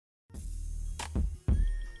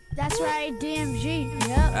That's right, DMG.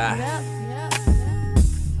 Yep.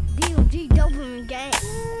 DMG Dmg Camp.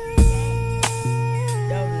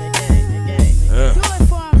 Dmg Camp. Do it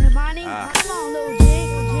for him, Imani. Come on, little G.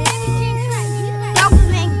 Dmg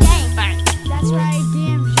Camp. That's right,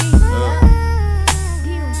 DMG.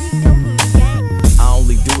 DMG Dmg Camp. I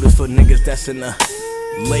only do this for niggas that's in the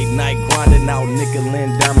late night grinding out nickel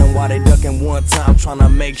and diamond while they ducking one time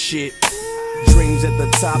tryna make shit. Dreams at the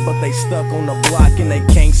top, but they stuck on the block and they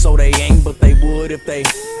can't, so they ain't, but they would if they.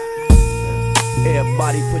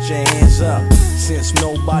 Everybody put your hands up, since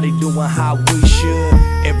nobody doing how we should.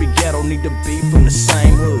 Every ghetto need to be from the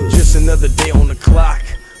same hood. Just another day on the clock.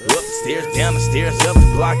 Up the stairs, down the stairs, up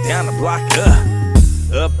the block, down the block,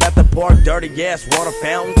 up at the park, dirty ass water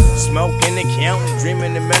fountain, smoking and counting,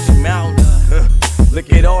 dreaming in Magic Mountain.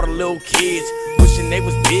 Look at all the little kids, wishing they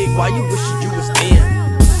was big, why you wishing you was thin?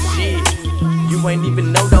 Shit, you ain't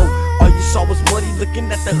even know though, all you saw was money looking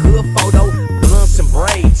at the hood photo. Blunts and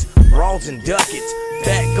braids, bras and ducats,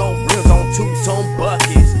 fat gold rims on two-tone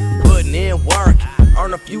buckets. Putting in work,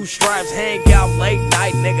 earn a few stripes, hang out late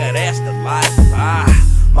night, nigga, that's the life.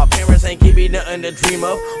 My parents ain't give me nothing to dream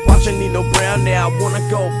of. Watching Nino Brown, now I wanna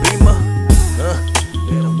go Beamer.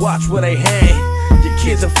 Better watch where they hang. Your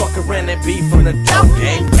kids will fuck around and be from the dope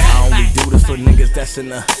gang. I only do this for niggas that's in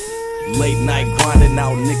the late night grinding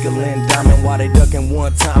out nickel and diamond while they ducking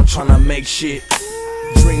one time tryna make shit.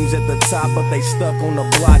 Dreams at the top, but they stuck on the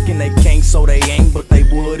block and they can't, so they ain't, but they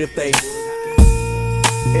would if they.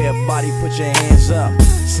 Everybody put your hands up,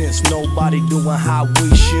 since nobody doing how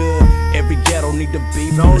we should. Every ghetto need to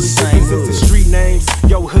be from the same hood. The street names,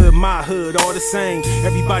 yo hood, my hood, all the same.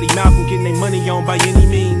 Everybody Malcolm getting their money on by any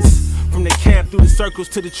means. From the camp through the circles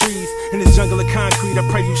to the trees, in this jungle of concrete, I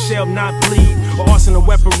pray you shall not bleed, or arsenal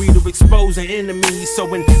weaponry to expose an enemy. So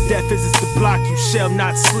when death visits the block, you shall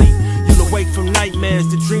not sleep. You'll awake from nightmares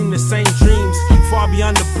to dream the same dreams, far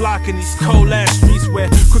beyond the block in these cold ass streets where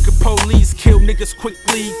crooked police kill niggas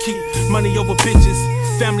quickly. Keep money over bitches,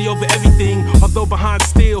 family over everything. Although behind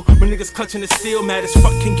steel, when niggas clutching the steel, mad as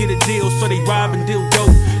fuck can get a deal, so they rob and deal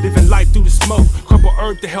dope. Living life through the smoke, crumple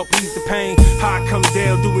earth to help ease the pain. How I come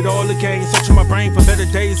down, do it all again. Searching my brain for better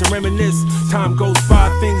days and reminisce. Time goes by,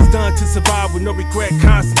 things done to survive with no regret.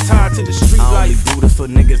 Constant tied to the street life. I only do this for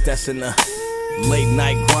niggas that's in the late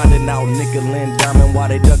night grinding out nickel and diamond while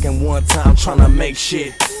they ducking one time tryna make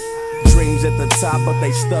shit. Dreams at the top, but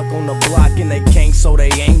they stuck on the block and they can't, so they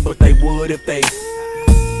ain't, but they would if they.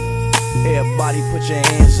 Everybody put your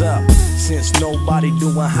hands up, since nobody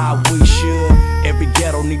doing how we should. Every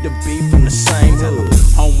ghetto need to be from the same hood.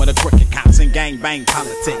 Home of the crooked cops and gangbang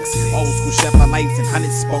politics. Old school Chevrolets and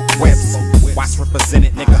 100-spoke whips. Watch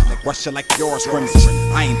represented, nigga. Russia like yours, scrimmage.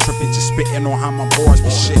 I ain't tripping, just spitting on how my boys be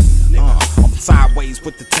shit. I'm sideways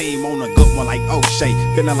with the team on a good one like O'Shea.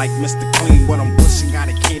 Feeling like Mr. Clean when I'm pushing out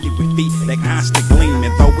a candy with feet that constant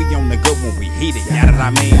gleaming. Though we on the good one, we heat it. Yeah, that I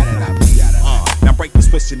mean. Now break the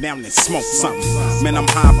switch down and smoke something. Man, I'm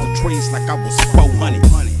high from trees like I was 400.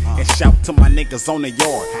 And shout to my niggas on the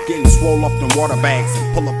yard, getting swole off them water bags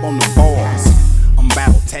and pull up on them bars. I'm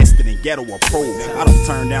battle tested and ghetto approved. I don't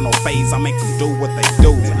turn down no phase, I make them do what they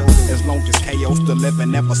do. As long as KO still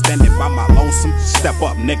living, never standing by my lonesome. Step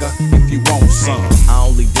up, nigga, if you want some. I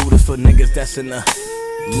only do this for niggas that's in the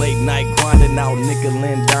late night grinding out nickel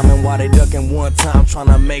and diamond while they ducking one time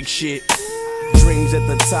tryna make shit. Dreams at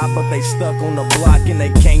the top, but they stuck on the block and they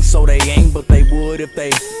can't, so they ain't, but they would if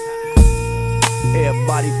they.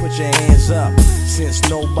 Everybody put your hands up, since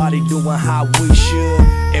nobody doing how we should.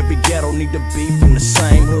 Every ghetto need to be from the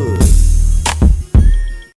same hood.